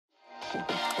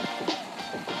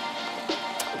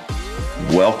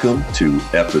Welcome to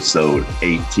episode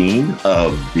 18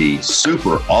 of the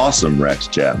super awesome Rex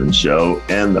Chapman Show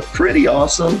and the pretty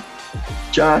awesome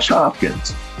Josh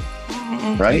Hopkins.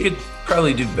 Right? You could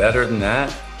probably do better than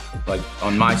that, like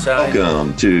on my side.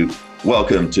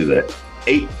 Welcome to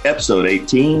the episode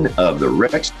 18 of the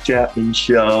Rex Chapman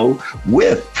Show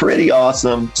with pretty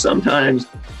awesome, sometimes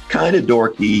kind of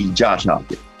dorky Josh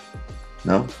Hopkins.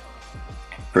 No?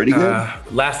 Pretty good?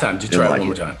 Last time. Just try it one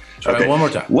more time. Try it one more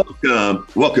time.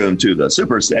 Welcome to the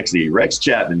super sexy Rex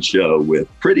Chapman Show with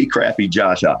pretty crappy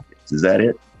Josh Hopkins. Is that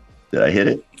it? Did I hit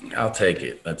it? I'll take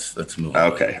it. Let's move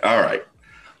on. Okay. All right.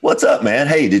 What's up, man?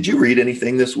 Hey, did you read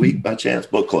anything this week by chance?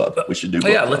 Book club. We should do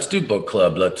book club. Let's do book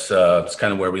club. It's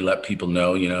kind of where we let people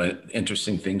know,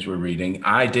 interesting things we're reading.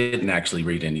 I didn't actually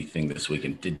read anything this week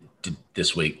and did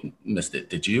this week. Missed it.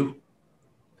 Did you?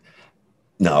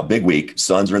 No, big week.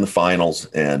 Suns are in the finals,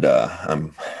 and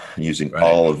I'm using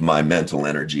all of my mental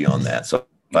energy on that. So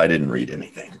I didn't read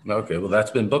anything. Okay, well,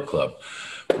 that's been book club.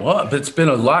 Well, but it's been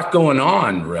a lot going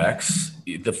on, Rex.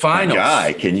 The finals.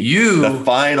 The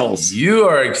finals. You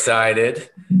are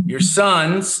excited. Your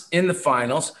Suns in the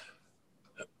finals.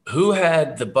 Who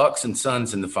had the Bucks and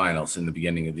Suns in the finals in the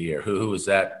beginning of the year? Who was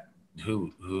that?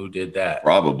 Who did that?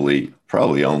 Probably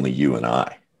only you and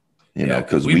I.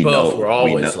 Because we were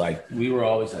always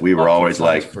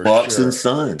like Bucks and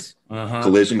Suns.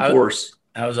 Collision course.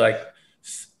 I was like,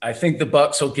 I think the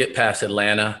Bucks will get past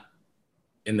Atlanta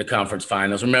in the conference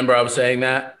finals. Remember, I was saying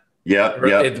that. Yeah.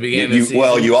 At the beginning of the season.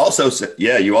 Well, you also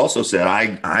said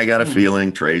I got a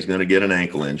feeling Trey's going to get an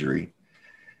ankle injury,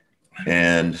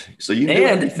 and so you knew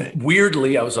everything.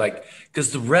 Weirdly, I was like,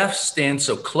 because the refs stand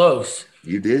so close.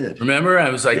 You did. Remember, I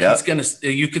was like,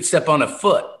 you could step on a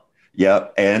foot.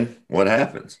 Yep. And what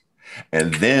happens?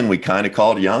 And then we kind of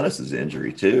called Giannis's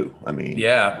injury too. I mean,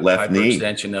 left knee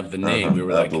extension of the knee. We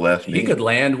were like, the left knee. He could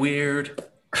land weird.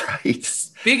 Right.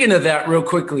 Speaking of that, real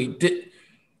quickly,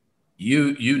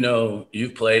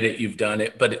 you've played it, you've done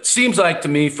it, but it seems like to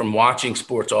me from watching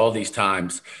sports all these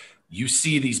times, you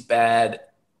see these bad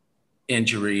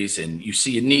injuries and you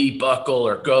see a knee buckle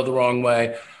or go the wrong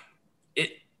way.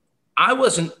 I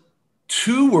wasn't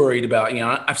too worried about,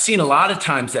 I've seen a lot of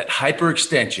times that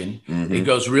hyperextension, it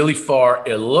goes really far,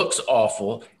 it looks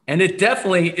awful, and it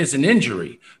definitely is an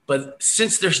injury. But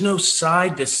since there's no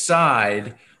side to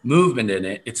side movement in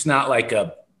it, it's not like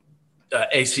a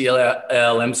ACL,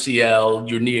 MCL,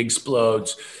 your knee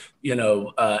explodes,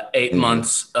 8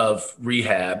 months of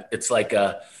rehab. It's like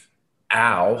a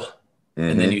ow.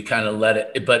 And then you kind of let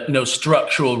it, but no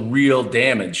structural real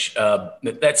damage.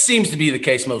 That seems to be the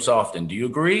case most often. Do you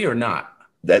agree or not?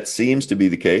 That seems to be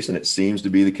the case, and it seems to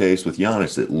be the case with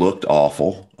Giannis. It looked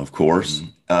awful, of course.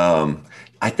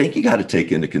 I think you got to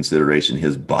take into consideration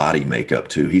his body makeup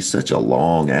too. He's such a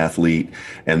long athlete,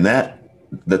 and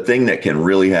the thing that can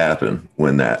really happen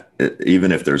when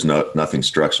even if there's nothing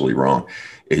structurally wrong,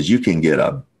 is you can get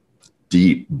a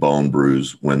deep bone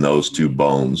bruise when those two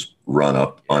bones run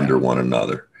up under one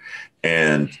another.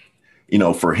 And,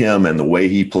 for him and the way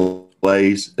he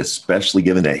plays, especially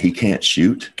given that he can't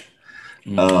shoot,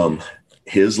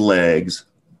 his legs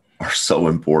are so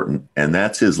important. And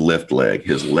that's his lift leg,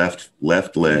 his left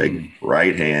leg,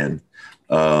 right hand.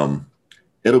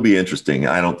 It'll be interesting.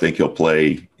 I don't think he'll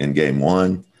play in game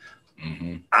one.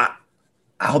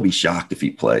 I'll be shocked if he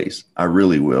plays. I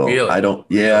really will. Really? I don't.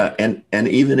 Yeah. And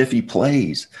even if he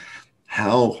plays,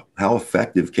 how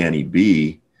effective can he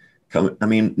be?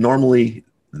 Normally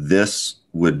this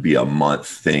would be a month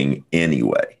thing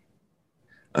anyway.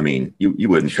 You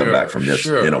wouldn't come back from this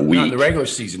in a week. Not in the regular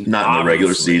season. Not in the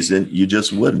regular season. You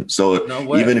just wouldn't. So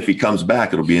even if he comes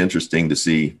back, it'll be interesting to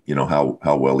see,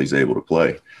 how well he's able to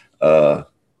play.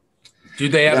 Do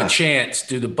they have a chance?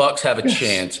 Do the Bucks have a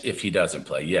chance if he doesn't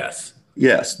play? Yes.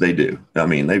 Yes, they do.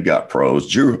 They've got pros.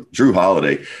 Drew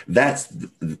Holiday, that's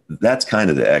kind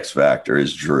of the X factor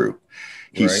is Drew.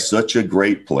 He's such a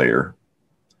great player,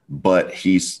 but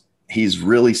he's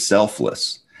really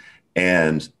selfless.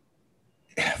 And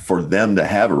for them to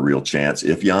have a real chance,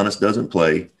 if Giannis doesn't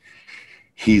play,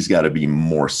 he's got to be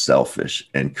more selfish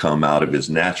and come out of his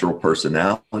natural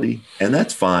personality. And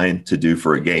that's fine to do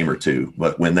for a game or two.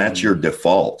 But when that's your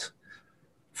default,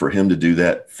 for him to do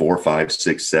that 4, 5,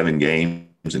 6, 7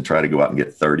 games and try to go out and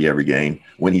get 30 every game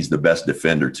when he's the best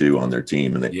defender too on their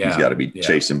team, and that he's got to be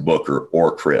chasing Booker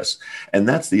or Chris. And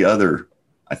that's the other,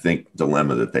 I think,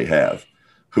 dilemma that they have.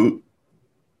 Who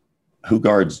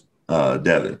guards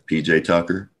Devin? PJ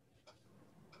Tucker?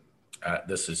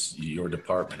 This is your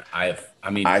department. I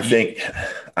think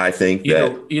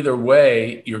that either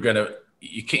way, you're going to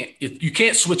you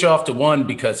can't switch off to one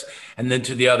and then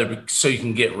to the other so you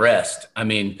can get rest. I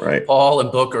mean, right. Paul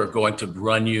and Booker are going to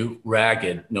run you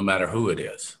ragged no matter who it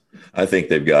is. I think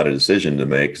they've got a decision to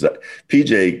make, because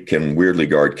PJ can weirdly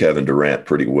guard Kevin Durant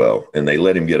pretty well, and they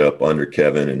let him get up under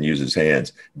Kevin and use his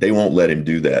hands. They won't let him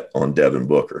do that on Devin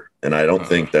Booker, and I don't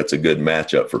think that's a good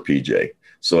matchup for PJ.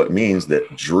 So it means that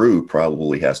Jrue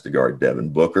probably has to guard Devin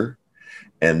Booker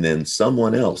and then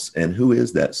someone else. And who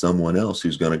is that someone else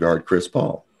who's going to guard Chris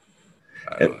Paul?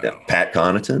 Pat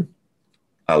Connaughton?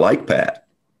 I like Pat,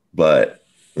 but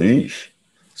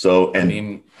so, and I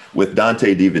mean, with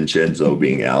Dante DiVincenzo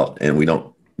being out, and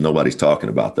nobody's talking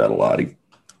about that a lot. He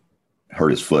hurt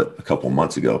his foot a couple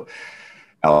months ago,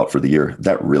 out for the year.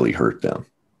 That really hurt them.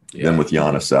 Yeah. Then with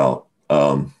Giannis out,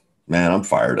 man, I'm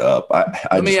fired up.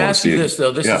 Let me ask you this,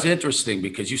 though. This is interesting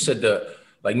because you said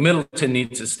Middleton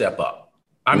needs to step up.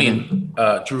 I mean,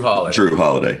 Jrue Holiday. Jrue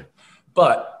Holiday.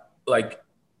 But,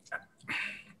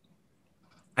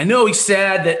 I know he's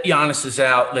sad that Giannis is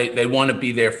out. They want to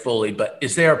be there fully. But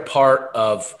is there a part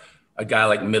of a guy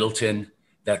like Middleton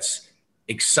that's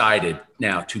excited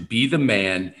now to be the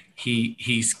man? He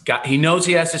knows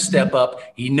he has to step up.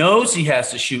 He knows he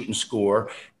has to shoot and score.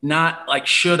 Not like,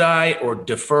 should I or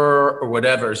defer or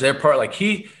whatever. Is there a part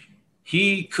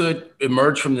he could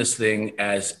emerge from this thing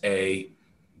as a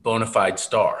bona fide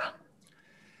star?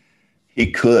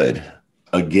 He could.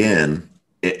 Again,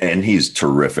 and he's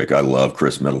terrific. I love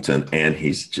Chris Middleton, and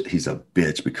he's a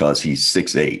bitch because he's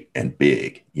 6'8" and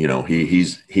big. You know,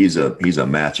 he's a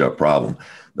matchup problem.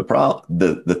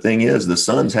 The thing is, the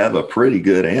Suns have a pretty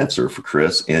good answer for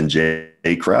Chris in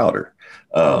Jay Crowder.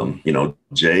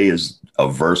 Jay is a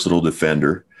versatile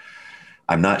defender.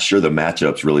 I'm not sure the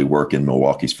matchups really work in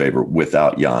Milwaukee's favor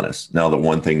without Giannis. Now, the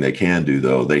one thing they can do,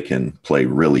 though, they can play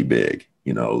really big.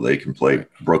 You know, they can play.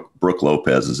 Brook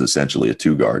Lopez is essentially a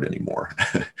two guard anymore.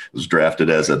 Was drafted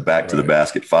as a back to the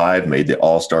basket 5, made the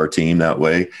all-star team that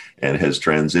way, and has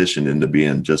transitioned into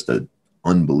being just an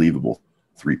unbelievable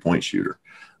 3-point shooter.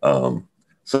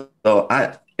 It's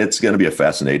going to be a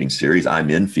fascinating series. I'm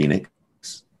in Phoenix.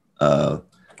 I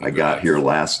got here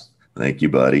thank you,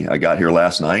 buddy. I got here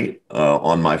last night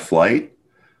on my flight.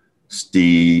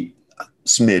 Steve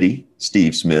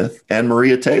Smith, and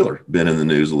Maria Taylor been in the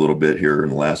news a little bit here in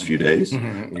the last few days. She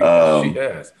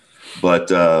has. But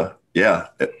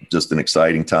just an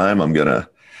exciting time. I'm gonna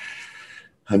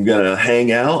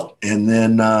hang out, and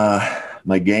then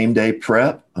my game day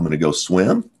prep. I'm gonna go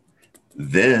swim.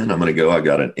 Then I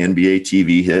got an NBA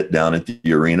TV hit down at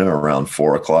the arena around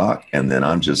 4:00, and then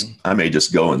I may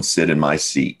just go and sit in my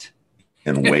seat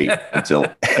and wait until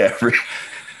every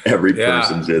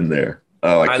person's in there.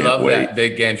 Oh, I love wait. That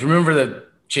big games. Remember the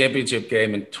championship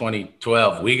game in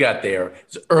 2012? We got there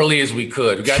as early as we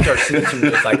could. We got to our seats and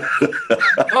just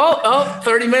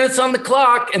 30 minutes on the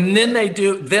clock. And then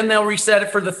they'll reset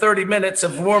it for the 30 minutes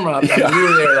of warm up. Yeah. I mean, we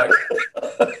were there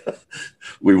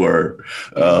we were.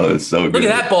 Oh, it's so good.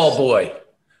 Look at that ball boy.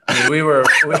 I mean, we were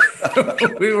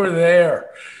there.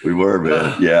 We were,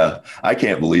 man. Yeah. I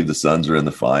can't believe the Suns are in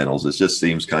the finals. It just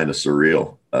seems kind of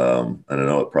surreal. I don't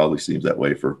know. It probably seems that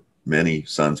way for many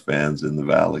Suns fans in the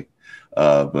Valley.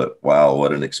 But wow,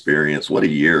 what an experience. What a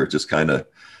year. Just kind of,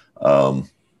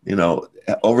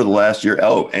 over the last year.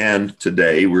 Oh, and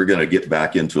today we're going to get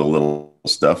back into a little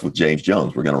stuff with James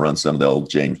Jones. We're going to run some of the old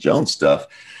James Jones stuff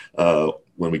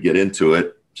when we get into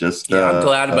it. I'm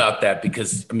glad about that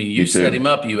because, I mean, you set him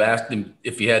up. You asked him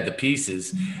if he had the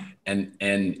pieces,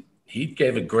 and he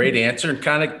gave a great answer and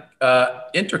kind of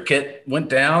intricate, went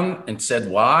down and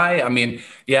said why. I mean,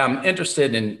 yeah, I'm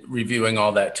interested in reviewing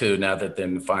all that too now that they're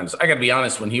in the finals. I got to be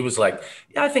honest, when he was like,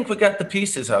 yeah, I think we got the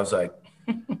pieces, I was like,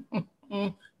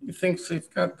 you think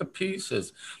they've got the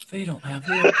pieces? They don't have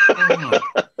it.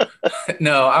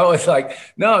 No, I was like,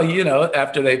 no,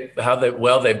 after they've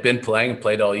been playing and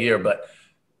played all year, but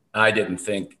I didn't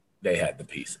think they had the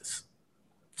pieces,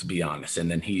 to be honest.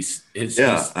 And then as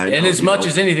much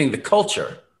as anything, the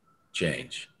culture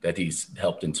change that he's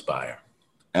helped inspire.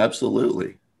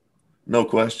 Absolutely. No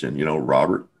question.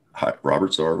 Robert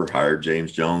Sarver hired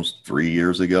James Jones 3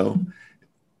 years ago.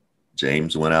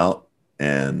 James went out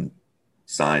and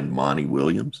signed Monty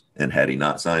Williams. And had he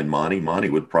not signed Monty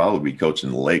would probably be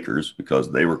coaching the Lakers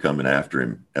because they were coming after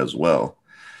him as well.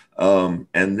 And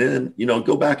then,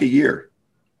 go back a year.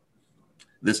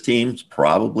 This team's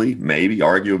probably, maybe,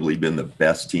 arguably been the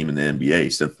best team in the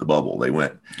NBA since the bubble. They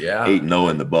went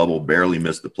 8-0 in the bubble, barely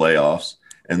missed the playoffs,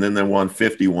 and then they won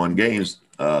 51 games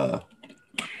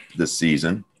this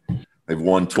season. They've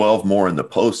won 12 more in the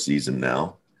postseason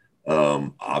now.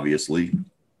 Obviously,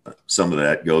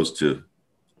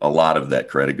 a lot of that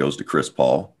credit goes to Chris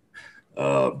Paul.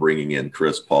 bringing in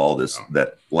Chris Paul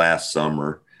that last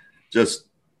summer, just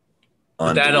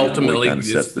that ultimately kind of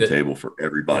sets the table for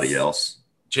everybody else.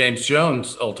 James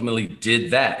Jones ultimately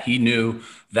did that. He knew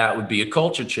that would be a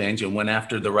culture change and went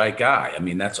after the right guy. I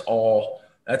mean, that's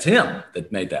him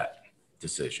that made that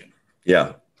decision.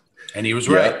 Yeah. And he was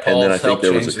right. Paul's helped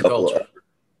change the culture.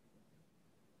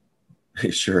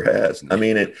 He sure has. I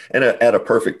mean, at a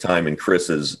perfect time in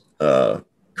Chris's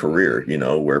career,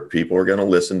 where people are going to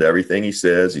listen to everything he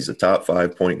says. He's a top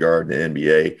 5 point guard in the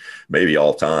NBA, maybe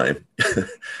all time,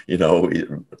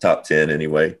 top 10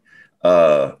 anyway.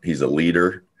 He's a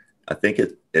leader. I think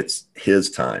it's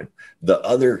his time. The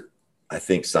other, I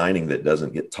think, signing that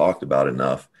doesn't get talked about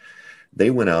enough, they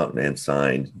went out and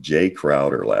signed Jay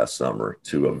Crowder last summer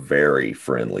to a very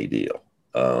friendly deal.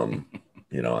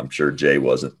 I'm sure Jay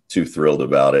wasn't too thrilled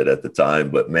about it at the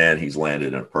time, but man, he's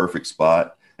landed in a perfect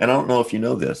spot. And I don't know if you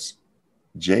know this,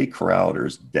 Jay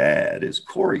Crowder's dad is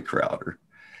Corey Crowder,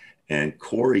 and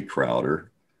Corey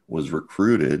Crowder was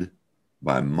recruited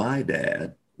by my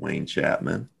dad, Wayne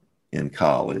Chapman, in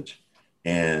college,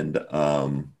 and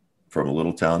from a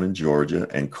little town in Georgia.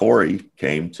 And Corey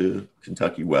came to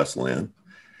Kentucky Wesleyan,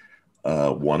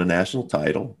 won a national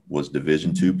title, was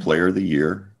Division II Player of the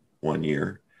Year one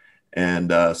year.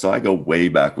 And so I go way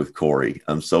back with Corey.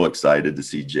 I'm so excited to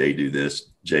see Jay do this.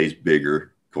 Jay's bigger.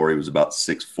 Corey was about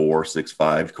 6'4",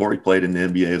 6'5". Corey played in the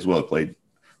NBA as well. Played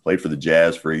for the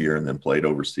Jazz for a year and then played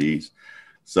overseas.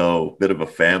 So bit of a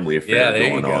family affair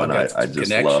going on. I just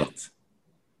love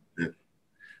it.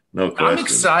 No question. I'm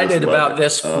excited about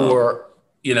this for,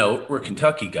 we're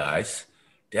Kentucky guys.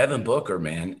 Devin Booker,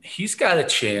 man, he's got a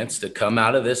chance to come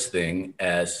out of this thing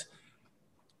as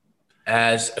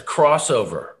a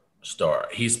crossover star.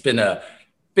 He's been a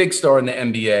big star in the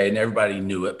NBA and everybody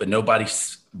knew it, but nobody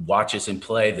watches him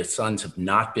play. The Suns have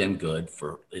not been good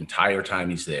for the entire time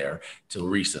he's there till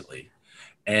recently.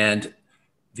 And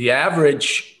the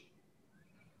average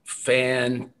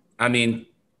fan, I mean,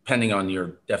 depending on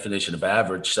your definition of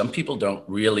average, some people don't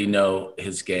really know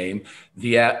his game.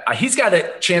 He's got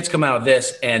a chance to come out of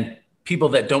this, and people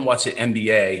that don't watch the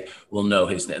NBA will know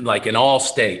his name, like an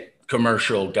all-state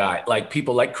commercial guy, like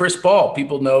people like Chris Paul.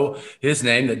 People know his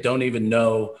name that don't even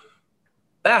know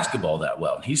basketball that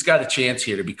well. He's got a chance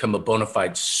here to become a bona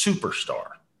fide superstar.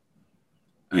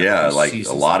 Yeah, like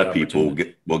a lot of people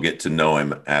will get to know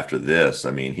him after this.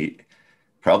 I mean,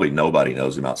 probably nobody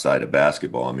knows him outside of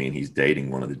basketball. I mean, he's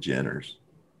dating one of the Jenners.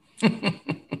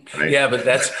 Right? Yeah, but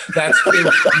that's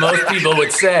most people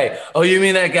would say. Oh, you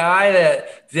mean that guy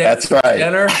that's right,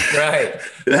 Jenner? Right.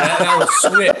 That will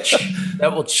switch.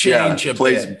 That will change a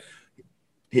bit.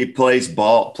 He plays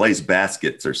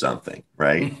baskets or something,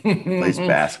 right? Plays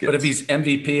baskets. But if he's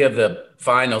MVP of the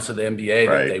finals of the NBA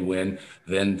that they win,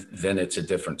 then it's a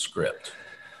different script.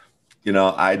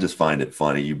 I just find it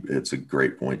funny. It's a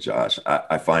great point, Josh.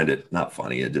 I find it not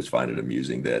funny. I just find it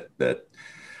amusing that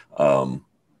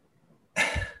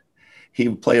he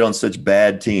played on such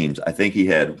bad teams. I think he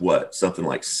had something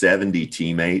like 70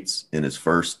 teammates in his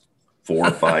first 4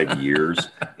 or 5 years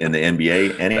in the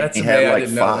NBA. And he had like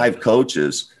 4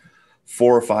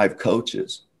 or 5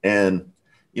 coaches. And,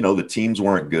 the teams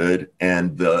weren't good.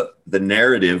 And the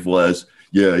narrative was,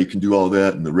 yeah, he can do all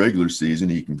that in the regular season.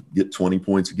 He can get 20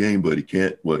 points a game, but he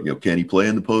can't, can he play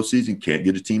in the postseason? Can't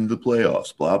get a team to the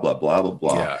playoffs, blah, blah, blah, blah,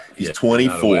 blah. Yeah, he's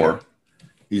 24.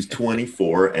 He's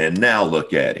 24. And now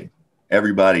look at him.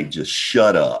 Everybody just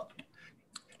shut up.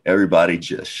 Everybody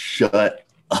just shut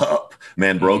up.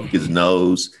 Man broke his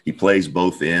nose. He plays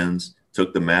both ends.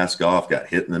 Took the mask off. Got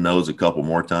hit in the nose a couple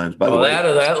more times. By the way,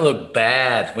 that looked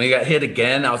bad. When he got hit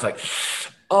again, I was like,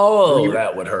 "Oh,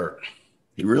 that would hurt."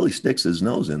 He really sticks his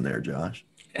nose in there, Josh.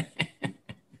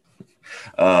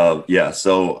 Yeah.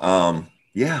 So, I'm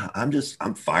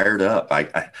fired up.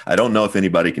 I don't know if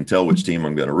anybody can tell which team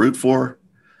I'm going to root for,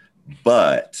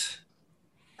 but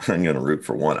I'm going to root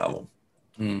for one of them.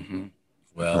 Mm-hmm.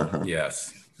 Well,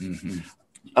 yes. Mm-hmm.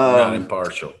 Not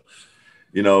impartial.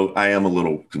 I am a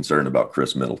little concerned about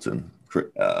Chris Middleton.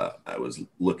 I was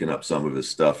looking up some of his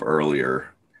stuff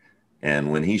earlier,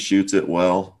 and when he shoots it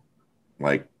well,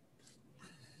 when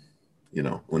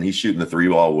he's shooting the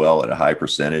 3-ball well at a high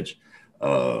percentage,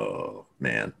 oh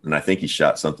man. And I think he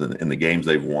shot something in the games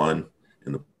they've won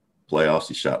in the playoffs.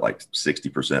 He shot like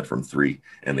 60% from 3,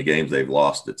 and the games they've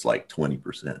lost, it's like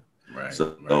 20%. Right.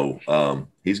 So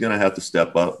he's going to have to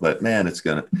step up, but man, it's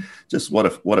going to just what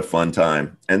a fun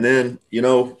time. And then,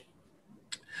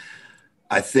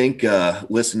 I think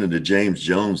listening to James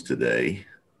Jones today,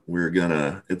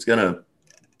 it's going to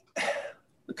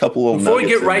a couple of before we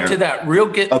get right to that,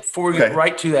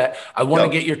 I want to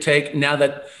get your take now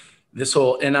that this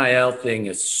whole NIL thing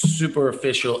is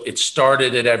superficial. It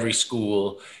started at every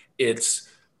school. It's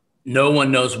no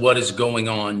one knows what is going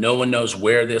on. No one knows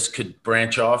where this could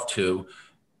branch off to.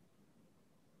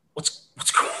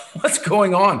 What's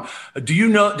going on? Do you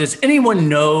know? Does anyone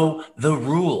know the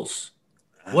rules?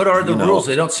 What are the rules?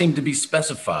 They don't seem to be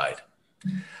specified.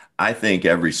 I think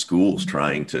every school's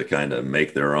trying to kind of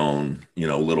make their own,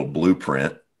 little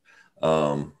blueprint.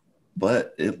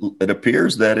 But it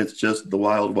appears that it's just the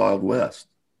wild, wild west.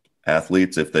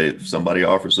 Athletes, if somebody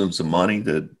offers them some money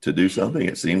to do something,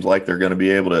 it seems like they're going to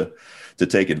be able to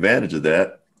take advantage of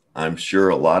that. I'm sure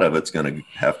a lot of it's going to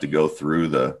have to go through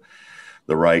the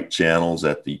right channels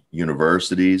at the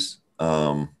universities.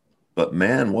 But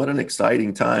man, what an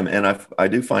exciting time. And I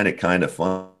do find it kind of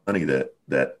funny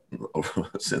that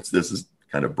since this is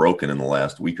kind of broken in the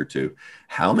last week or two,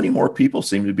 how many more people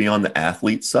seem to be on the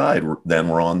athlete side than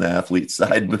were on the athlete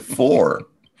side before?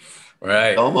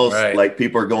 Right. Almost like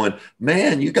people are going,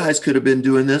 man, you guys could have been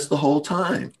doing this the whole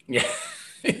time. Yeah.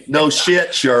 No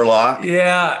shit, Sherlock.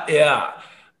 Yeah.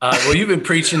 Well, you've been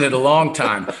preaching it a long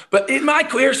time, but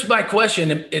here's my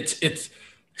question. It's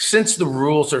since the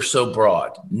rules are so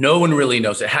broad, no one really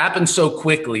knows. It happened so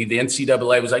quickly. The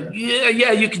NCAA was like,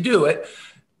 yeah, you can do it.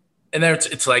 And there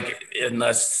it's like,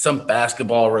 unless some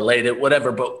basketball related,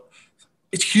 whatever, but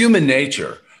it's human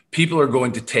nature. People are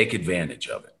going to take advantage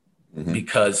of it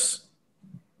because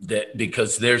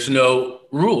there's no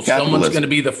rules. Capitalism. Someone's going to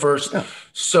be the first. Yeah.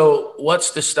 So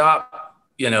what's to stop,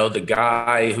 the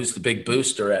guy who's the big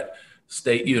booster at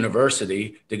State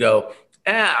University to go,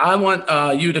 I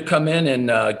want you to come in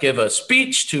and give a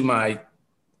speech to my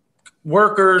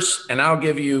workers, and I'll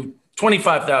give you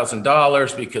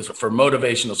 $25,000 because for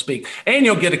motivational speak, and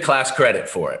you'll get a class credit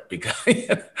for it because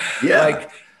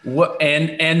like what,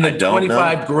 and the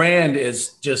 25 grand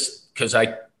is just because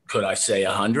could I say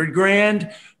 100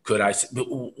 grand? Could I,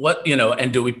 what,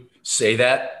 and do we say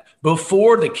that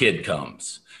before the kid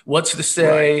comes? What's to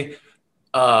say,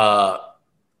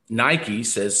 Nike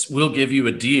says, we'll give you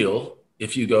a deal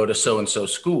if you go to so-and-so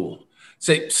school.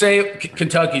 Say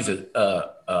Kentucky's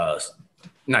a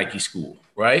Nike school,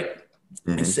 right?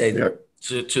 And say to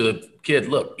the kid,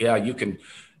 look, yeah, you can,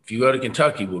 if you go to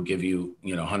Kentucky, we'll give you,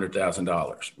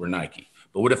 $100,000. We're Nike.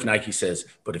 But what if Nike says,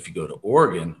 but if you go to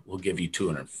Oregon, we'll give you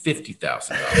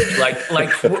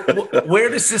 $250,000? Where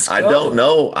does this go? I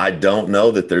don't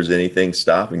know that there's anything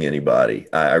stopping anybody.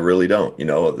 I really don't.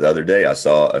 The other day I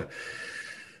saw a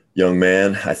young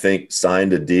man, I think,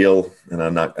 signed a deal,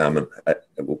 and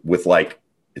with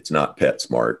it's not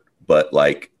PetSmart, but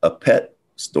like a pet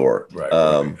store.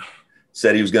 Right.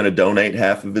 Said he was going to donate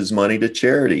half of his money to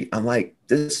charity. I'm like,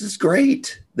 this is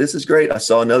great. This is great. I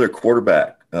saw another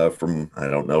quarterback from, I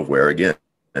don't know where again.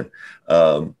 He's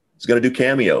going to do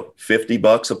Cameo,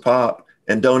 $50 a pop,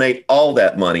 and donate all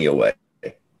that money away.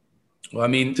 Well, I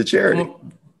mean, to charity.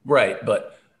 Right.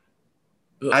 But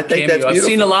I think that's beautiful. I've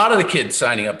seen a lot of the kids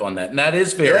signing up on that, and that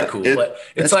is very cool. But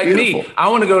it's like beautiful. Me. I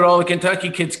want to go to all the Kentucky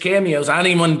kids' cameos. I don't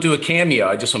even want to do a cameo.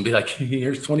 I just want to be like,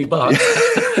 here's $20.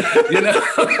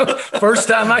 First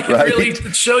time I can really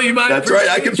show you my. That's right.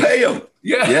 I can pay them.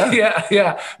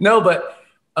 Yeah. No, but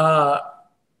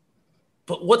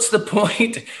what's the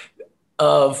point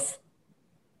of?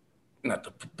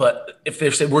 But if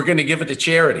they say we're going to give it to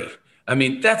charity, I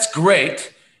mean that's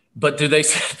great. But do they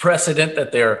set precedent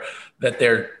that their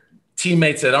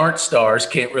teammates that aren't stars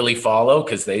can't really follow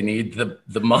because they need the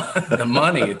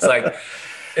money? It's like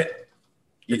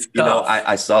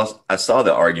I saw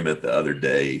the argument the other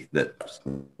day that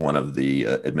one of the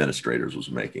administrators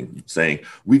was making, saying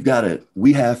we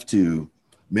have to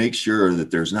make sure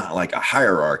that there's not like a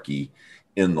hierarchy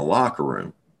in the locker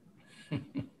room.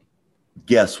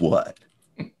 Guess what?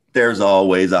 There's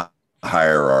always a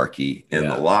hierarchy in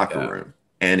the locker room.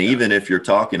 And even if you're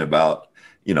talking about,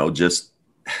 just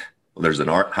there's an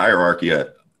hierarchy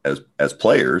as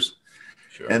players.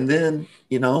 Sure. And then,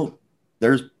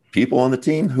 there's people on the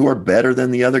team who are better than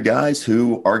the other guys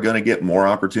who are going to get more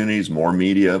opportunities, more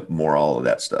media, more all of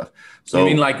that stuff. So you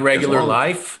mean like regular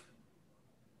life?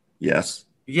 Yes.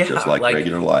 Yeah. Just like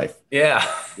regular life. Yeah.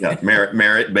 Yeah.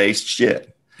 Merit-based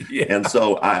shit. Yeah. And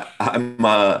so I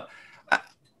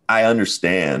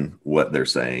understand what they're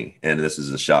saying, and this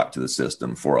is a shock to the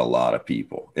system for a lot of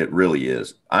people. It really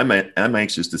is. I'm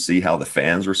anxious to see how the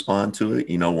fans respond to it.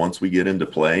 Once we get into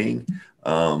playing,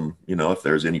 if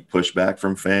there's any pushback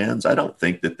from fans, I don't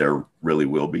think that there really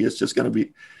will be. It's just going to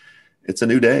be, it's a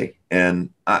new day. And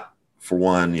for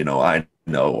one, I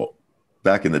know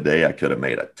back in the day, I could have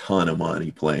made a ton of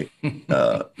money playing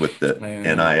with the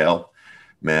NIL.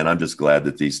 Man, I'm just glad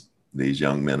that these these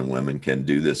young men and women can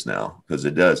do this now, because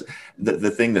it does.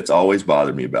 The thing that's always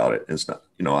bothered me about it, it's not,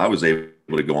 I was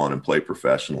able to go on and play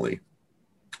professionally.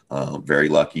 Very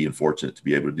lucky and fortunate to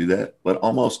be able to do that. But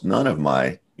almost none of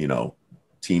my,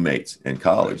 teammates in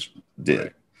college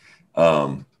did.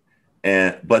 But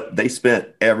they spent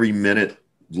every minute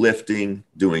lifting,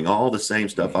 doing all the same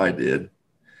stuff I did.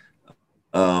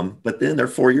 But then their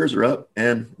 4 years are up,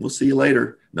 and we'll see you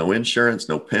later. No insurance,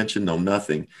 no pension, no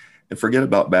nothing. And forget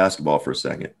about basketball for a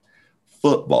second.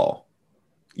 Football,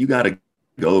 you got to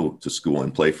go to school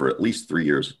and play for at least 3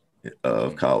 years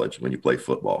of college when you play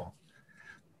football.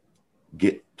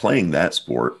 Playing that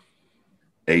sport,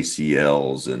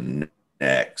 ACLs and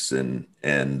necks and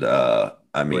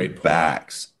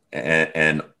backs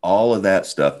and all of that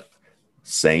stuff,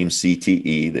 same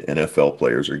CTE the NFL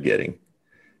players are getting.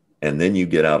 And then you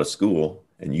get out of school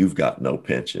and you've got no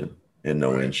pension and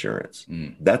no insurance.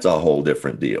 That's a whole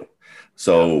different deal.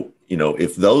 So,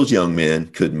 if those young men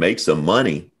could make some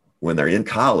money when they're in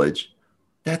college,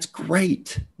 that's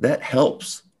great. That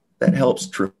helps. That helps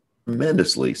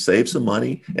tremendously. Save some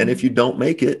money. And if you don't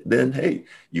make it, then, hey,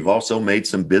 you've also made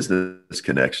some business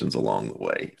connections along the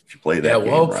way. If you play that game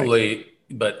hopefully, right.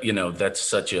 But, that's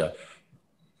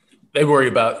they worry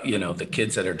about, the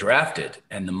kids that are drafted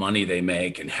and the money they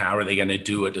make and how are they going to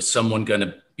do it? Is someone going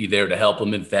to be there to help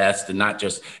them invest, and not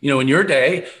just, in your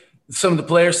day, some of the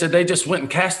players said they just went and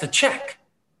cashed a check,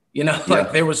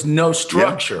 there was no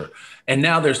structure. And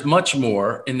now there's much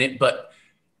more in it, but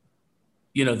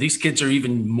these kids are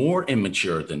even more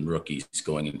immature than rookies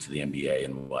going into the NBA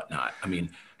and whatnot. I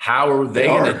mean, how are they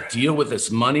going to deal with this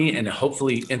money? And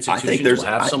hopefully institutions will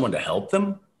have someone to help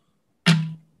them.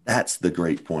 That's the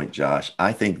great point, Josh.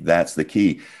 I think that's the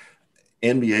key.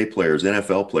 NBA players,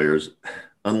 NFL players,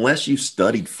 unless you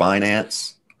studied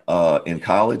finance in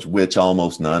college, which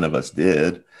almost none of us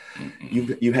did,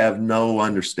 you have no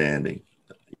understanding,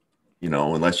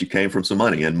 unless you came from some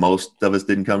money, and most of us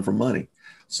didn't come from money.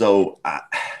 So,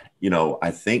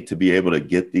 I think to be able to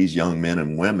get these young men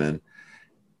and women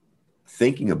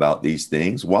thinking about these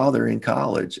things while they're in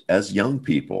college as young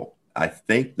people, I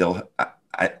think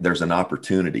there's an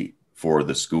opportunity for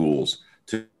the schools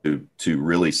to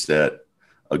really set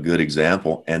a good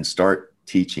example and start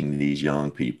teaching these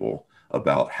young people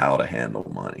about how to handle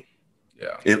money.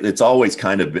 Yeah, it's always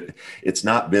it's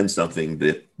not been something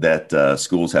that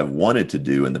schools have wanted to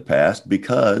do in the past,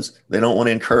 because they don't want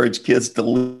to encourage kids to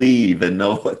leave and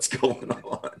know what's going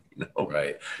on.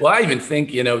 Right. Well, I even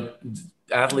think,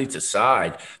 athletes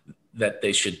aside, that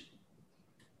they should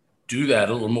do that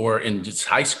a little more in just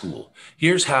high school.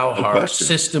 Here's how our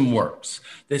system works.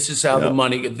 This is how the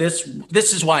money, this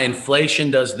is why inflation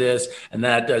does this and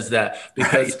that does that,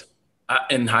 because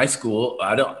in high school,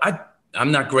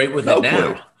 I'm not great with it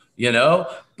now,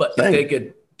 but if they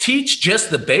could teach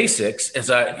just the basics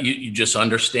you just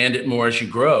understand it more as you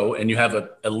grow, and you have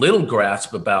a little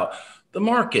grasp about the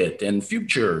market and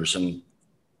futures. And,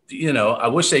 I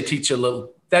wish they teach a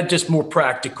little, that just more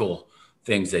practical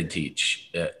things they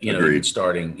teach, even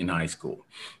starting in high school.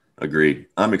 Agreed.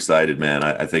 I'm excited, man.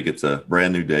 I think it's a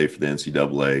brand new day for the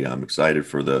NCAA. I'm excited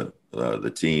for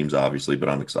the teams, obviously, but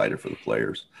I'm excited for the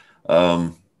players.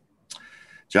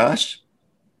 Josh,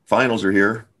 finals are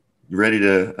here. You ready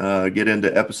to get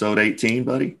into episode 18,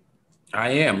 buddy? I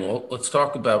am. Well, let's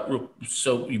talk about.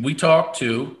 So we talked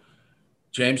to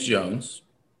James Jones,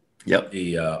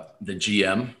 the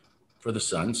GM for the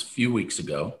Suns, a few weeks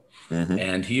ago.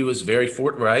 And he was very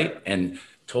forthright and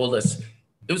told us,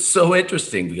 it was so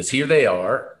interesting because here they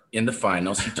are in the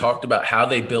finals. He talked about how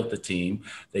they built the team.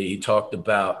 He talked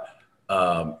about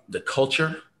the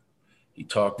culture. He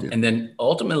talked, and then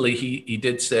ultimately he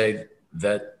did say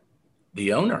that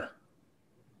the owner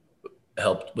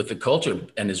helped with the culture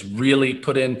and has really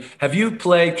put in. Have you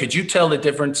played? Could you tell the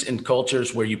difference in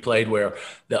cultures where you played, where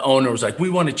the owner was like, we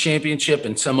won a championship,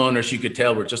 and some owners you could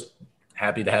tell were just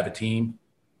happy to have a team?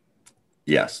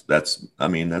 Yes, that's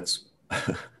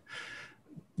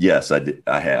yes,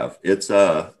 I have. It's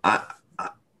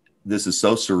this is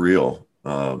so surreal,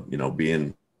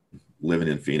 living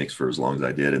in Phoenix for as long as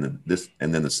I did, and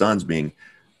then the Suns being,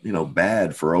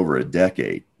 bad for over a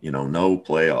decade, no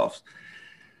playoffs.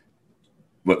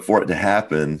 But for it to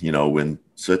happen, when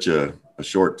such a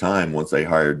short time, once they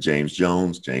hired James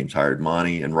Jones, James hired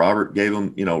Monty, and Robert gave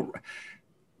him,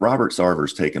 Robert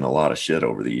Sarver's taken a lot of shit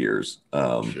over the years.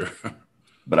 Sure.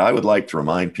 But I would like to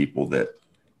remind people that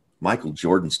Michael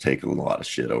Jordan's taken a lot of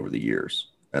shit over the years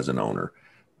as an owner.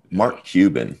 Mark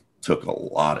Cuban took a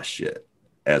lot of shit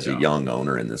as a young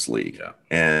owner in this league. Yeah.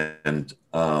 And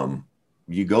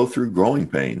you go through growing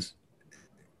pains.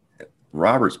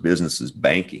 Robert's business is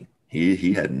banking.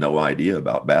 He had no idea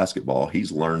about basketball.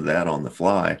 He's learned that on the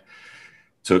fly.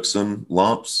 Took some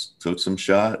lumps, took some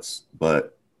shots,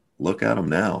 but look at him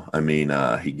now. I mean,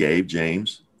 he gave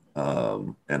James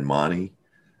and Monty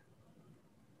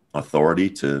authority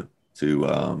to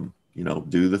do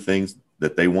the things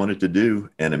that they wanted to do,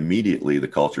 and immediately the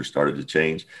culture started to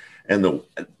change. And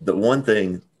the one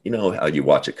thing, how you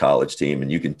watch a college team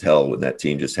and you can tell when that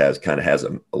team just has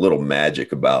a little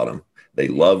magic about them. They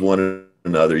love one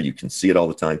another. You can see it all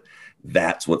the time.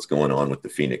 That's what's going on with the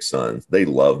Phoenix Suns. They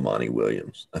love Monty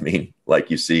Williams. I mean, like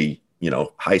you see,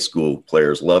 high school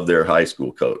players love their high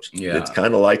school coach. Yeah. It's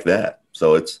kind of like that.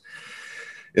 So it's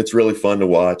really fun to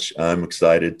watch. I'm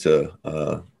excited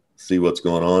to see what's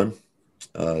going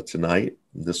on tonight,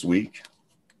 this week.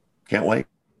 Can't wait.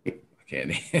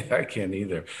 I can't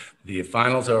either. The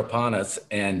finals are upon us,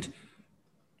 and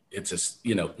it's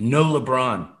no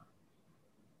LeBron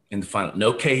in the final,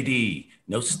 no KD,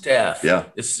 no Steph. Yeah.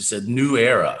 This is a new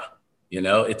era.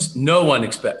 It's no one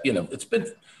it's been,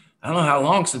 I don't know how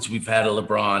long since we've had a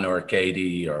LeBron or a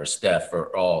KD or a Steph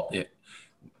or all.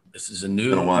 This is a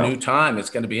new time. It's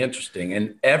going to be interesting.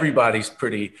 And everybody's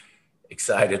pretty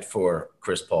excited for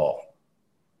Chris Paul.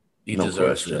 He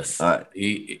deserves this.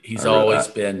 He's always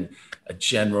been a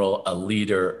general, a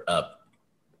leader, a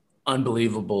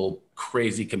unbelievable,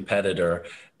 crazy competitor.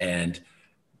 And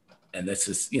this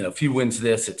is, if he wins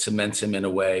this, it cements him in a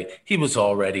way. He was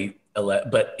already,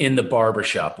 but in the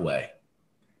barbershop way.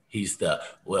 He's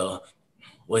well,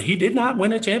 he did not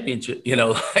win a championship, in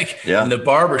the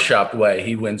barbershop way,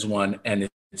 he wins one, and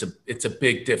it's a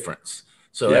big difference.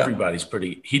 So everybody's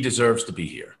he deserves to be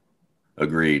here.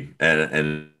 Agreed.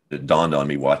 And it dawned on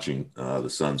me watching the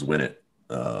Suns win it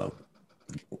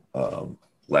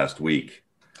last week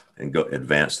and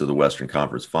advance to the Western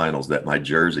Conference Finals that my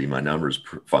jersey, my number is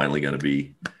finally going to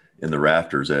be in the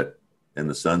rafters in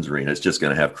the Suns arena. It's just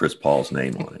going to have Chris Paul's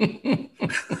name on it.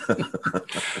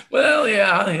 Well,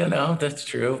 yeah, that's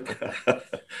true.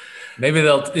 Maybe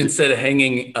they'll, instead of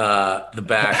hanging the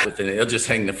back with it, they'll just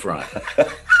hang the front.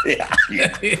 Yeah,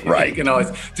 right. You can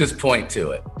always just point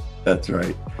to it. That's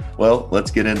right. Well,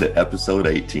 let's get into episode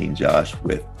 18, Josh,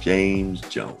 with James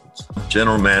Jones,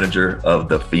 general manager of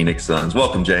the Phoenix Suns.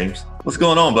 Welcome, James. What's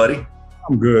going on, buddy?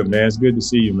 I'm good, man. It's good to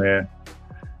see you, man.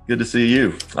 Good to see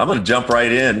you. I'm going to jump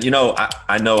right in.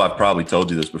 I know I've probably told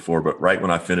you this before, but right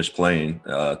when I finished playing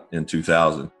in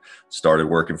 2000, started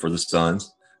working for the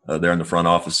Suns. They're in the front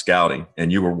office scouting,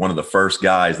 and you were one of the first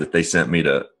guys that they sent me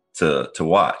to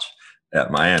watch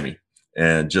at Miami.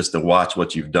 And just to watch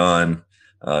what you've done,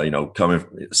 coming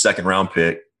second round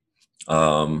pick,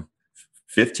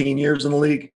 15 years in the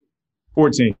league,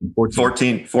 14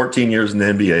 years in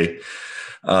the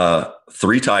NBA,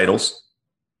 3 titles,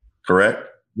 correct?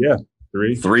 Yeah,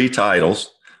 3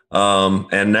 titles.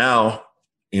 And now,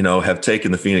 have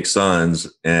taken the Phoenix Suns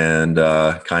and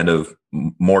kind of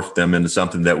morphed them into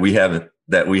something that we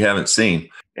haven't seen.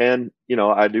 And,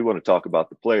 I do want to talk about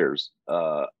the players.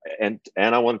 And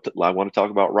I want to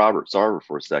talk about Robert Sarver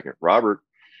for a second. Robert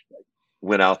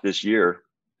went out this year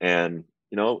and,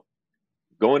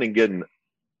 going and getting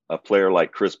a player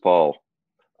like Chris Paul,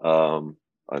 an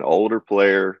older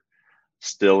player,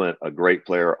 still a great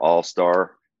player,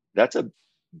 all-star.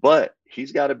 But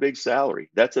he's got a big salary.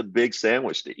 That's a big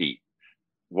sandwich to eat.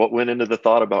 What went into the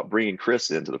thought about bringing Chris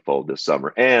into the fold this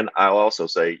summer? And I'll also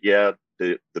say,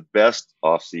 the best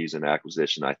offseason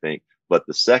acquisition, I think, but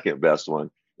the second best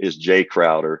one is Jay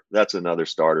Crowder. That's another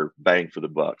starter, bang for the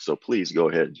buck. So please go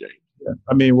ahead, Jay. Yeah.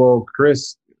 I mean, well,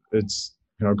 Chris,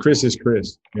 Chris is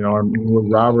Chris.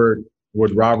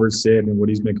 What Robert said and what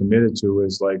he's been committed to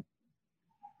is like,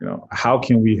 how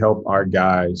can we help our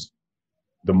guys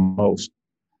the most?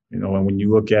 And when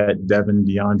you look at Devin,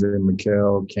 DeAndre,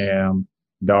 Mikal, Cam,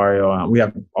 Dario, we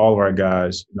have all of our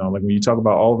guys. Like when you talk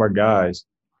about all of our guys,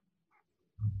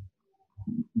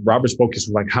 Robert's focus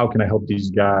was like, how can I help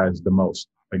these guys the most?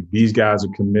 Like these guys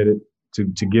are committed to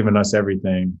giving us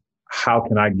everything. How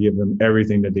can I give them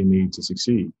everything that they need to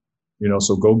succeed?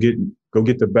 So go get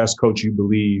the best coach you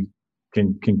believe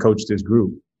can coach this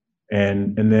group,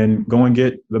 and then go and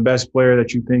get the best player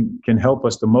that you think can help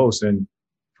us the most. And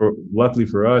luckily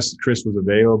for us, Chris was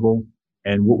available,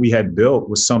 and what we had built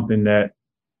was something that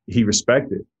he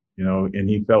respected, and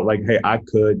he felt like, hey, I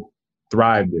could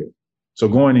thrive there. So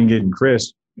going and getting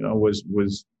Chris, that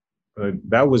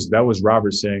was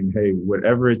Robert saying, hey,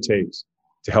 whatever it takes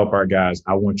to help our guys,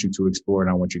 I want you to explore and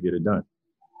I want you to get it done.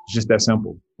 It's just that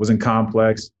simple. Wasn't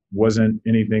complex, wasn't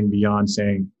anything beyond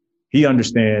saying he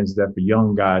understands that for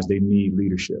young guys, they need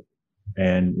leadership.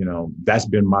 And, that's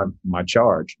been my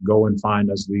charge. Go and find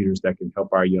us leaders that can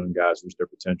help our young guys reach their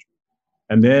potential.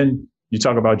 And then you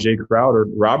talk about Jay Crowder.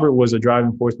 Robert was a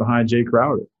driving force behind Jay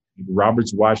Crowder.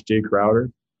 Roberts watched Jay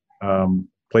Crowder,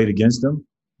 played against him,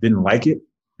 didn't like it,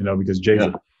 because Jay's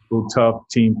a real tough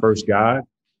team first guy,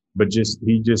 but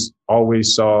he just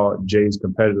always saw Jay's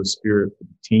competitive spirit for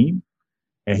the team.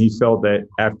 And he felt that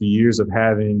after years of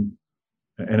having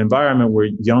an environment where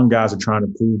young guys are trying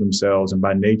to prove themselves, and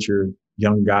by nature,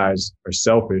 young guys are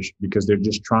selfish because they're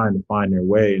just trying to find their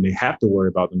way and they have to worry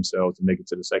about themselves to make it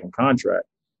to the second contract.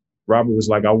 Robert was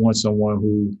like, I want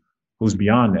someone who's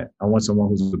beyond that. I want someone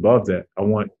who's above that. I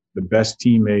want the best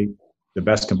teammate, the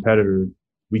best competitor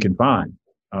we can find,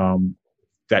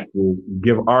 that will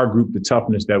give our group the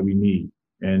toughness that we need.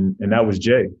 And that was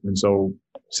Jay. And so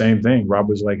same thing. Robert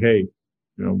was like, hey,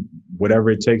 whatever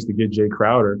it takes to get Jay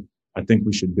Crowder, I think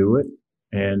we should do it.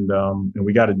 And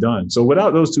we got it done. So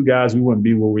without those two guys, we wouldn't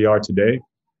be where we are today,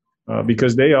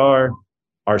 because they are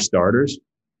our starters.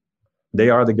 They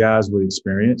are the guys with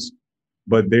experience,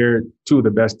 but they're two of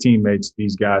the best teammates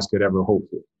these guys could ever hope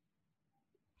for.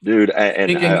 Dude,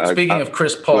 speaking of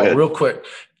Chris Paul, real quick,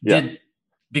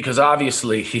 because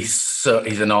obviously he's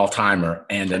an all-timer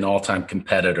and an all-time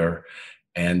competitor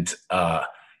and a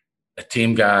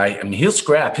team guy. I mean, he'll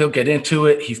scrap, he'll get into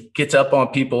it. He gets up on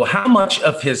people. How much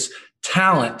of his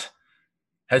talent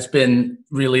has been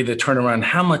really the turnaround?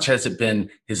 How much has it been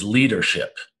his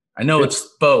leadership? I know it's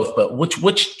both, but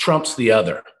which trumps the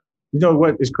other? You know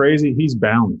what is crazy? He's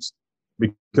balanced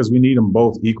because we need them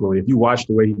both equally. If you watch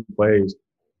the way he plays,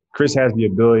 Chris has the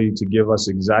ability to give us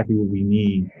exactly what we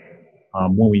need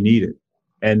when we need it.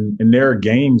 And there are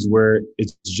games where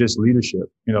it's just leadership,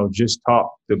 just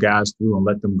talk the guys through and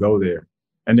let them go there.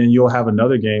 And then you'll have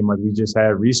another game like we just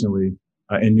had recently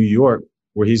in New York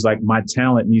where he's like, my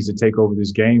talent needs to take over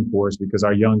this game for us because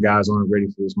our young guys aren't ready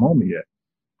for this moment yet.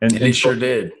 And he sure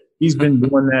did. He's been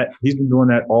doing that. He's been doing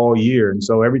that all year. And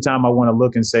so every time I want to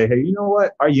look and say, hey, you know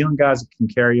what? Our young guys can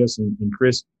carry us and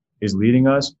Chris is leading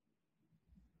us.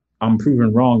 I'm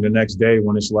proven wrong the next day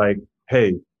when it's like,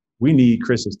 hey, we need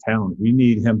Chris's talent. We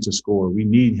need him to score. We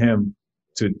need him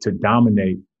to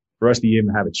dominate for us to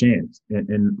even have a chance.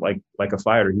 And like a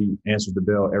fighter, he answers the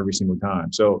bell every single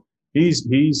time. So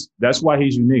that's why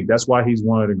he's unique. That's why he's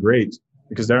one of the greats,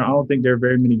 because I don't think there are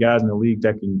very many guys in the league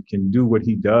that can do what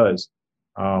he does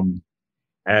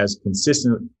as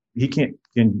consistent. He can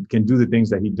do the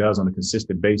things that he does on a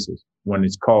consistent basis when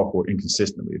it's called for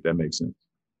inconsistently, if that makes sense.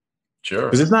 Sure.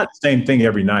 Because it's not the same thing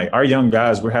every night. Our young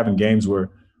guys, we're having games where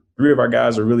 3 of our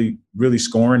guys are really, really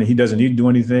scoring and he doesn't need to do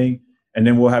anything. And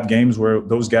then we'll have games where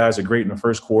those guys are great in the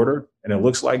first quarter and it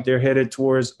looks like they're headed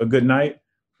towards a good night.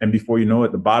 And before you know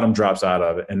it, the bottom drops out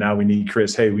of it. And now we need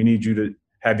Chris, hey, we need you to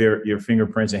have your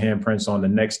fingerprints and handprints on the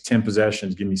next 10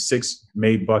 possessions. Give me 6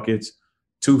 made buckets,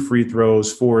 2 free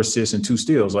throws, 4 assists, and 2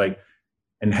 steals. And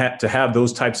to have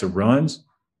those types of runs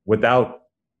without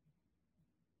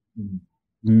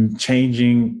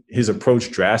changing his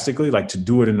approach drastically, to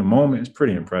do it in the moment, is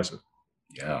pretty impressive.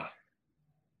 Yeah.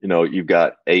 You've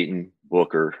got Ayton,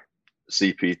 Booker,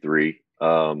 CP3,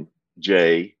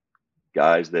 Jay,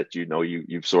 guys that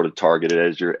you've sort of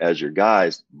targeted as your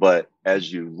guys. But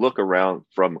as you look around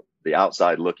from the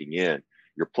outside looking in,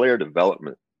 your player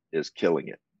development is killing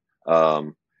it.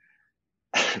 I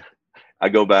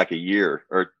go back a year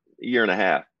or a year and a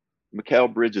half.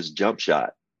 Mikal Bridges' jump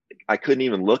shot, I couldn't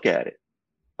even look at it.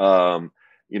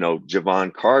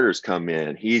 Javon Carter's come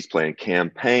in. He's playing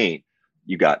campaign.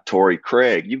 You got Torrey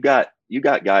Craig. You got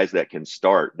guys that can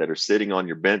start, that are sitting on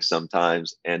your bench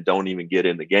sometimes and don't even get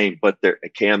in the game. But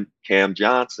Cam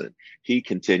Johnson, he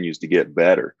continues to get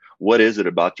better. What is it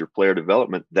about your player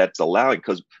development that's allowing?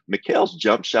 Because Mikal's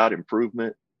jump shot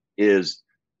improvement it's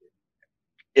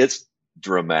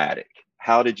dramatic.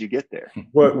 How did you get there?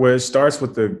 Well, it starts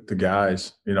with the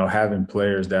guys, having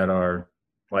players that are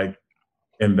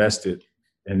invested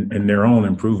in their own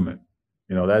improvement.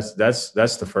 That's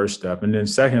the first step. And then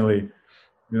secondly,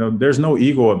 there's no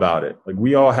ego about it.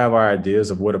 We all have our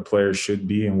ideas of what a player should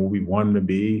be and what we want them to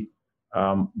be.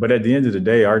 But at the end of the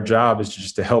day, our job is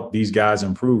just to help these guys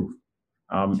improve.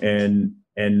 And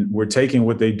we're taking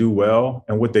what they do well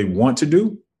and what they want to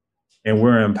do, and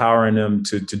we're empowering them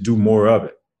to do more of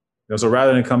it. So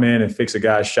rather than come in and fix a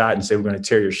guy's shot and say, we're going to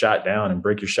tear your shot down and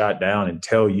break your shot down and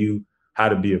tell you how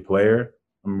to be a player,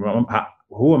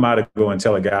 who am I to go and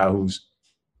tell a guy who's,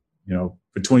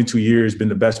 for 22 years been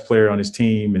the best player on his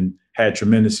team and had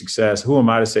tremendous success? Who am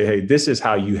I to say, hey, this is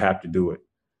how you have to do it?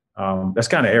 That's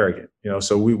kind of arrogant,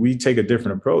 So we take a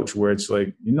different approach where it's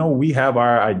we have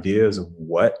our ideas of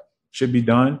what should be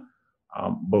done,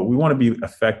 but we want to be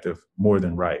effective more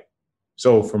than right.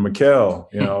 So for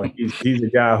Mikal, he's a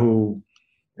guy who,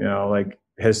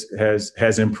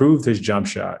 has improved his jump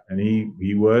shot, and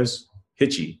he was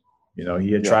hitchy. You know,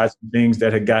 he had tried some things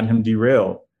that had gotten him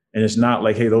derailed, and it's not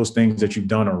like, hey, those things that you've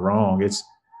done are wrong. It's,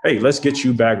 hey, let's get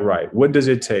you back right. What does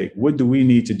it take? What do we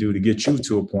need to do to get you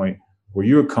to a point where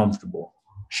you're comfortable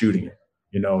shooting it?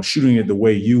 You know, shooting it the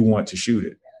way you want to shoot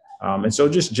it. And so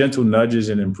just gentle nudges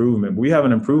and improvement. We have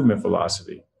an improvement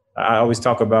philosophy. I always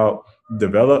talk about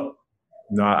develop.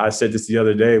 You know, I said this the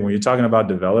other day, when you're talking about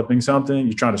developing something,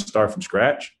 you're trying to start from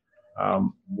scratch.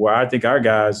 What I think our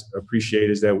guys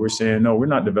appreciate is that we're saying, no, we're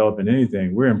not developing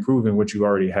anything. We're improving what you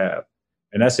already have.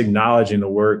 And that's acknowledging the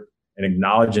work and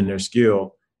acknowledging their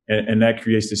skill. And that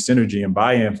creates the synergy and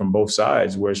buy-in from both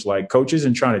sides, where it's like, coach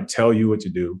isn't trying to tell you what to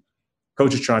do.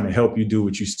 Coach is trying to help you do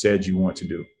what you said you want to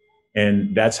do.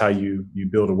 And that's how you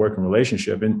build a working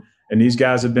relationship. And these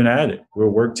guys have been at it. We're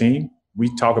a work team.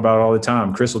 We talk about it all the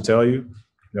time. Chris will tell you,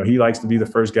 he likes to be the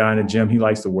first guy in the gym. He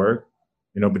likes to work,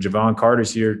 but Javon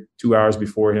Carter's here 2 hours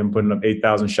before him, putting up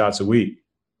 8,000 shots a week.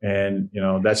 And,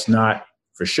 that's not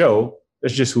for show.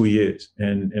 That's just who he is.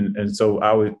 And so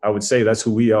I would say that's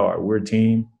who we are. We're a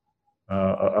team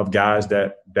of guys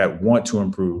that want to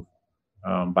improve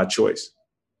by choice.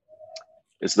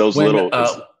 It's those little.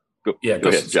 Go ahead,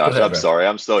 Josh. Go ahead, I'm sorry.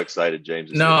 I'm so excited,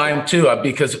 James. No, I am too,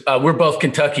 because we're both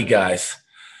Kentucky guys.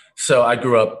 So I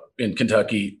grew up in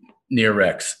Kentucky near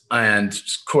Rex. And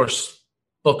of course,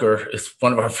 Booker is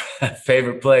one of our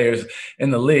favorite players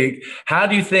in the league. How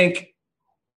do you think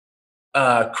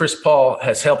Chris Paul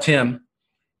has helped him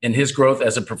in his growth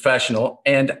as a professional?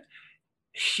 And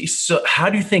how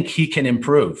do you think he can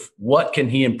improve? What can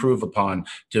he improve upon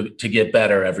to get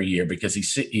better every year? Because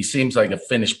he seems like a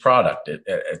finished product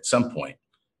at some point.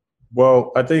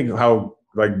 Well, I think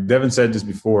like Devin said this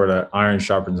before, that iron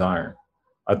sharpens iron.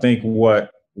 I think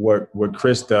what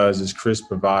Chris does is Chris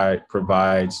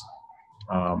provides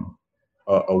a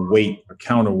weight, a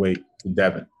counterweight to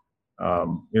Devin.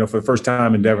 For the first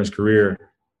time in Devin's career,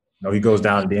 he goes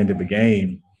down at the end of the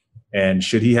game. And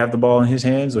should he have the ball in his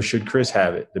hands, or should Chris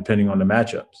have it, depending on the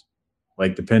matchups,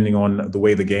 like depending on the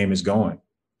way the game is going?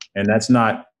 And that's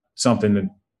not something that,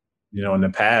 in the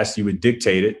past you would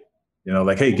dictate it,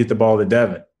 like, hey, get the ball to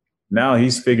Devin. Now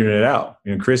he's figuring it out.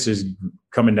 Chris is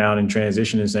coming down in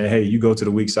transition and saying, hey, you go to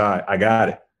the weak side. I got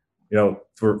it.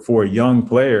 For a young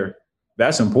player,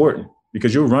 that's important,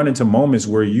 because you'll run into moments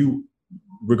where you,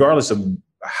 regardless of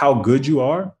how good you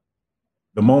are,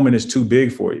 the moment is too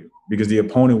big for you, because the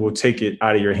opponent will take it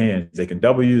out of your hands. They can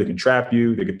double you, they can trap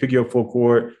you, they can pick you up full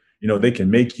court, they can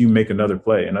make you make another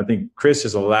play. And I think Chris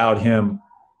has allowed him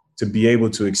to be able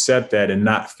to accept that and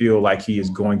not feel like he is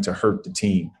going to hurt the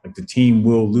team. Like, the team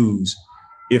will lose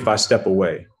if I step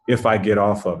away, if I get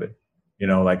off of it.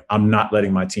 Like, I'm not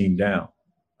letting my team down.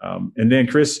 And then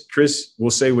Chris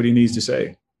will say what he needs to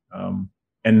say.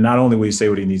 And not only will he say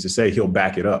what he needs to say, he'll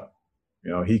back it up.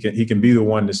 He can be the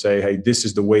one to say, hey, this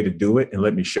is the way to do it, and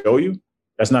let me show you.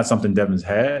 That's not something Devin's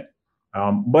had.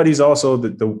 But he's also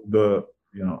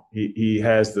he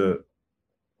has the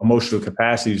emotional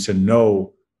capacity to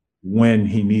know when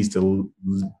he needs to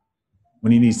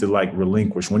like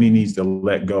relinquish, when he needs to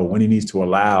let go, when he needs to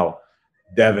allow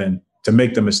Devin to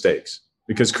make the mistakes.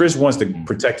 Because Chris wants to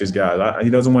protect his guys. He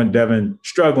doesn't want Devin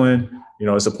struggling.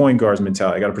 It's a point guard's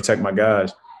mentality. I got to protect my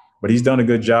guys. But he's done a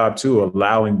good job, too,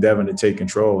 allowing Devin to take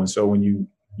control. And so when you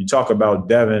talk about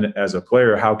Devin as a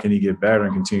player, how can he get better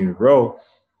and continue to grow?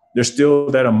 There's still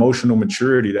that emotional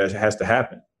maturity that has to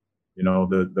happen.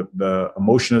 The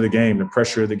emotion of the game, the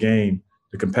pressure of the game,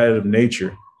 the competitive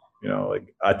nature.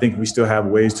 I think we still have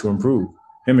ways to improve.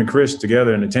 Him and Chris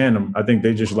together in a tandem, I think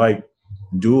they just like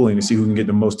dueling to see who can get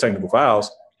the most technical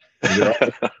fouls.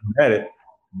 At it.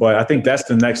 But I think that's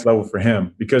the next level for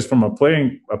him, because from a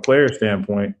player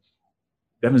standpoint,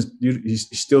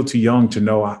 he's still too young to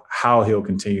know how he'll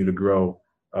continue to grow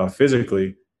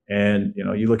physically. And,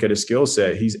 you look at his skill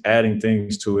set, he's adding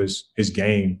things to his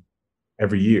game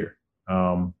every year,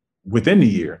 within the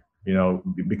year,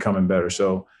 becoming better.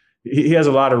 So he has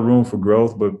a lot of room for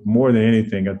growth, but more than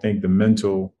anything, I think the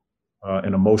mental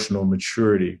and emotional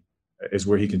maturity is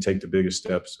where he can take the biggest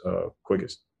steps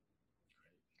quickest.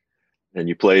 And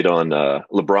you played on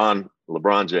LeBron.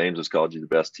 LeBron James has called you the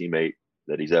best teammate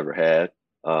that he's ever had.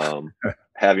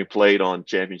 Having played on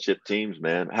championship teams,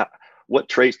 man, what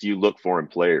traits do you look for in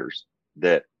players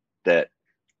that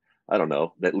I don't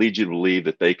know, that lead you to believe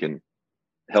that they can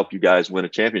help you guys win a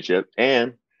championship?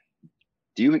 And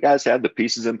do you guys have the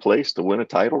pieces in place to win a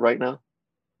title right now?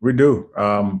 We do,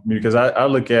 because I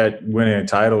look at winning a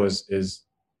title is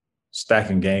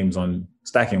stacking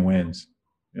wins.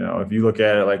 If you look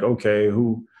at it like, okay,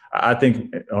 I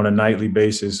think on a nightly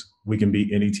basis we can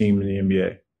beat any team in the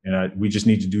NBA. And we just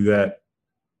need to do that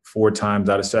 4 times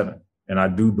out of 7. And I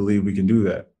do believe we can do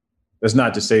that. That's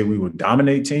not to say we will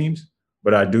dominate teams,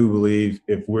 but I do believe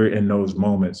if we're in those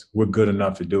moments, we're good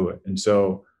enough to do it. And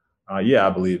so, I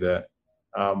believe that.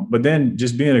 But then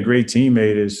just being a great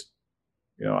teammate is,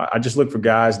 I just look for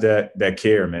guys that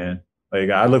care, man. Like,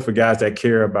 I look for guys that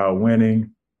care about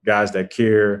winning, guys that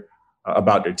care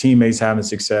about their teammates having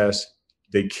success.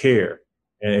 They care.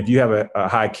 And if you have a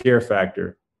high care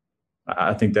factor,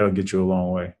 I think that'll get you a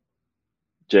long way.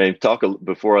 James,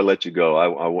 before I let you go,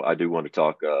 I do want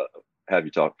to have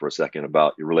you talk for a second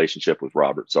about your relationship with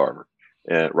Robert Sarver.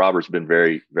 And Robert's been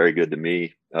very, very good to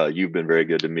me. You've been very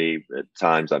good to me at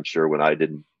times, I'm sure, when I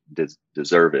didn't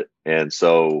deserve it. And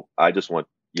so I just want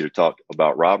you to talk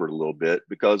about Robert a little bit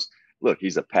because, look,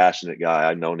 he's a passionate guy.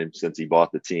 I've known him since he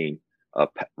bought the team. A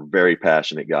very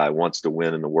passionate guy, wants to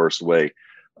win in the worst way.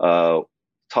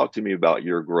 Talk to me about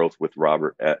your growth with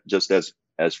Robert, just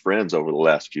as friends over the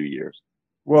last few years.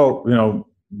 Well,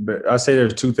 I say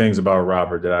there's 2 things about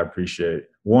Robert that I appreciate.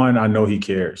 One, I know he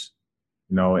cares,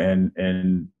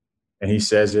 and he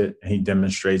says it, and he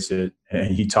demonstrates it,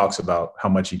 and he talks about how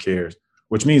much he cares,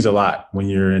 which means a lot when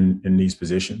you're in these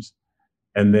positions.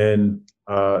 And then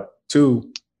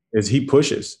 2 is he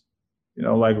pushes.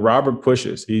 Like Robert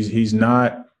pushes. He's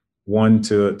not one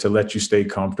to let you stay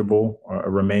comfortable or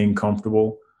remain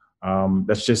comfortable.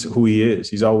 That's just who he is.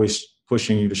 He's always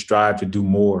pushing you to strive to do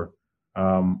more,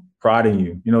 prodding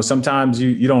you. Sometimes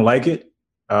you don't like it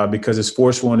because it's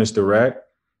forceful and it's direct,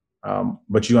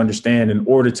 but you understand in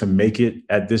order to make it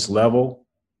at this level,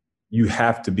 you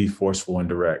have to be forceful and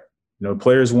direct.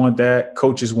 Players want that.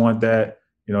 Coaches want that.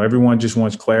 Everyone just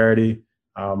wants clarity.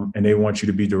 And they want you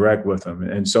to be direct with them.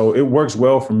 And so it works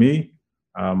well for me.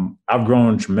 I've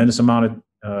grown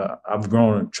I've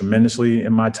grown tremendously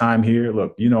in my time here.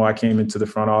 Look, I came into the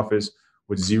front office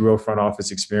with 0 front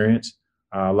office experience,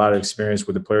 a lot of experience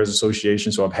with the Players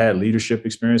Association. So I've had leadership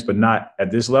experience, but not at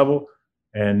this level.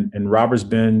 And Robert's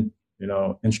been,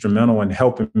 instrumental in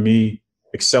helping me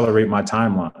accelerate my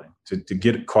timeline to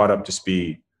get caught up to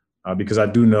speed because I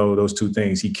do know those 2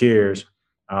 things. He cares.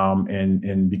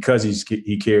 And because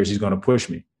he cares, he's going to push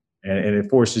me, and it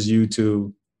forces you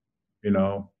to,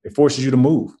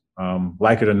 move.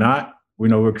 Like it or not, we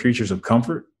know we're creatures of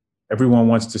comfort. Everyone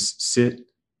wants to sit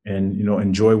and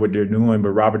enjoy what they're doing,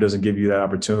 but Robert doesn't give you that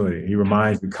opportunity. He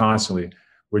reminds you constantly,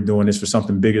 we're doing this for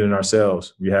something bigger than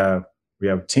ourselves. We have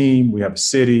a team, we have a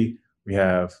city, we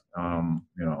have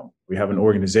we have an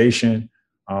organization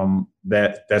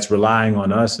that's relying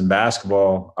on us in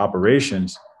basketball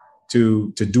operations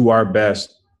to do our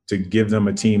best to give them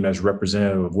a team that's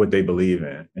representative of what they believe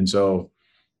in. And so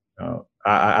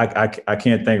I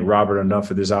can't thank Robert enough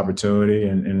for this opportunity.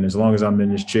 And as long as I'm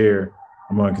in this chair,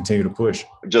 I'm going to continue to push.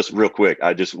 Just real quick,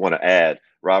 I just want to add,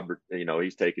 Robert,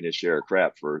 he's taken his share of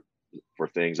crap for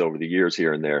things over the years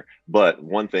here and there. But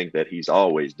one thing that he's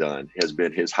always done has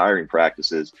been his hiring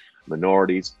practices,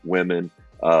 minorities, women,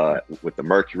 with the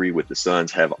Mercury, with the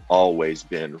Suns, have always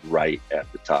been right at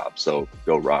the top. So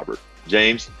go, Robert.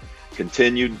 James,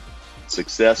 continued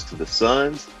success to the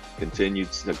Suns,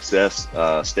 continued success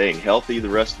staying healthy the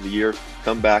rest of the year.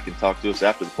 Come back and talk to us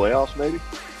after the playoffs, maybe?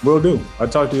 Will do. I'll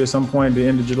talk to you at some point at the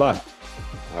end of July.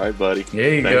 All right, buddy.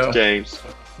 There you Thanks, go. James.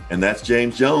 And that's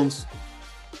James Jones.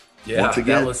 Yeah, once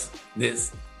again. that was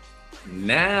this.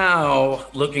 Now,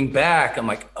 looking back, I'm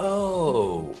like,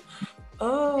 oh.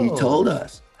 He told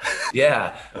us.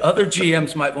 Yeah, other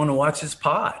GMs might want to watch his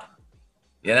pod.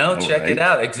 Check it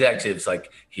out. Executives,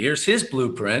 like, here's his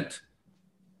blueprint.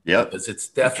 Yep. Because it's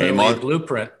definitely a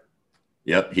blueprint.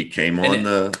 Yep. He came on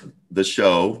the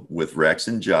show with Rex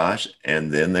and Josh,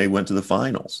 and then they went to the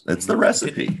finals. That's the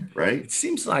recipe, right? It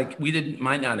seems like we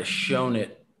might not have shown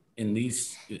it in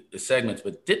these segments,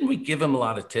 but didn't we give him a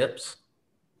lot of tips?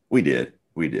 We did.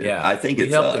 Yeah. I think we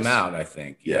it's helped us. him out, I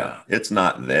think. Yeah. It's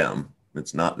not them.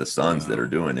 It's not the Suns that are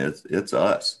doing it. It's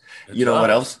us. It's you know us. what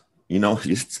else?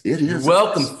 It is. You're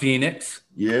welcome, us. Phoenix.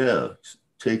 Yeah.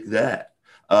 Take that.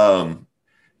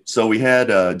 So we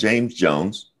had James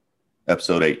Jones,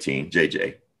 episode 18,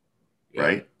 JJ,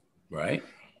 right? Right.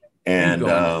 And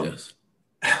this.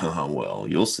 well,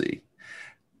 you'll see.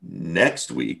 Next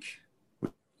week,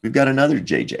 we've got another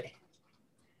JJ.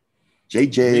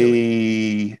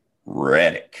 JJ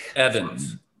Redick.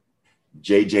 Evans.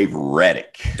 JJ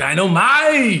Redick.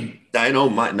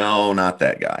 Dynamite. No, not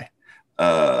that guy.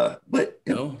 But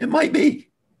No? it might be.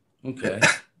 Okay.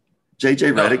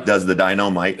 JJ Redick does the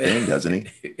dynamite thing, doesn't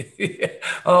he?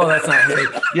 Oh, that's not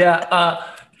him.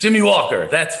 Yeah. Jimmy Walker.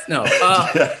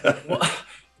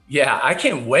 Yeah, I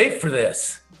can't wait for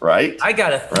this. Right? I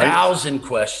got 1,000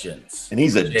 questions. And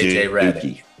he's a JJ Redick.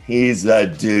 dookie. He's a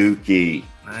Dookie.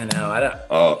 I know. I don't.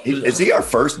 Oh, is he our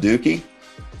first Dookie?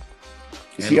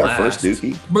 Is he our first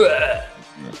Dookie? Blah.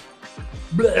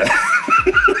 Blah.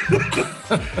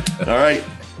 All right.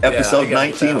 Episode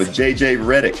 19 with JJ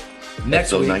Redick.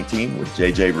 Episode Week. 19 with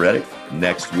JJ Redick.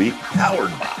 Next week,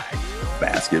 powered by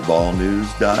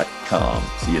basketballnews.com.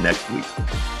 See you next week.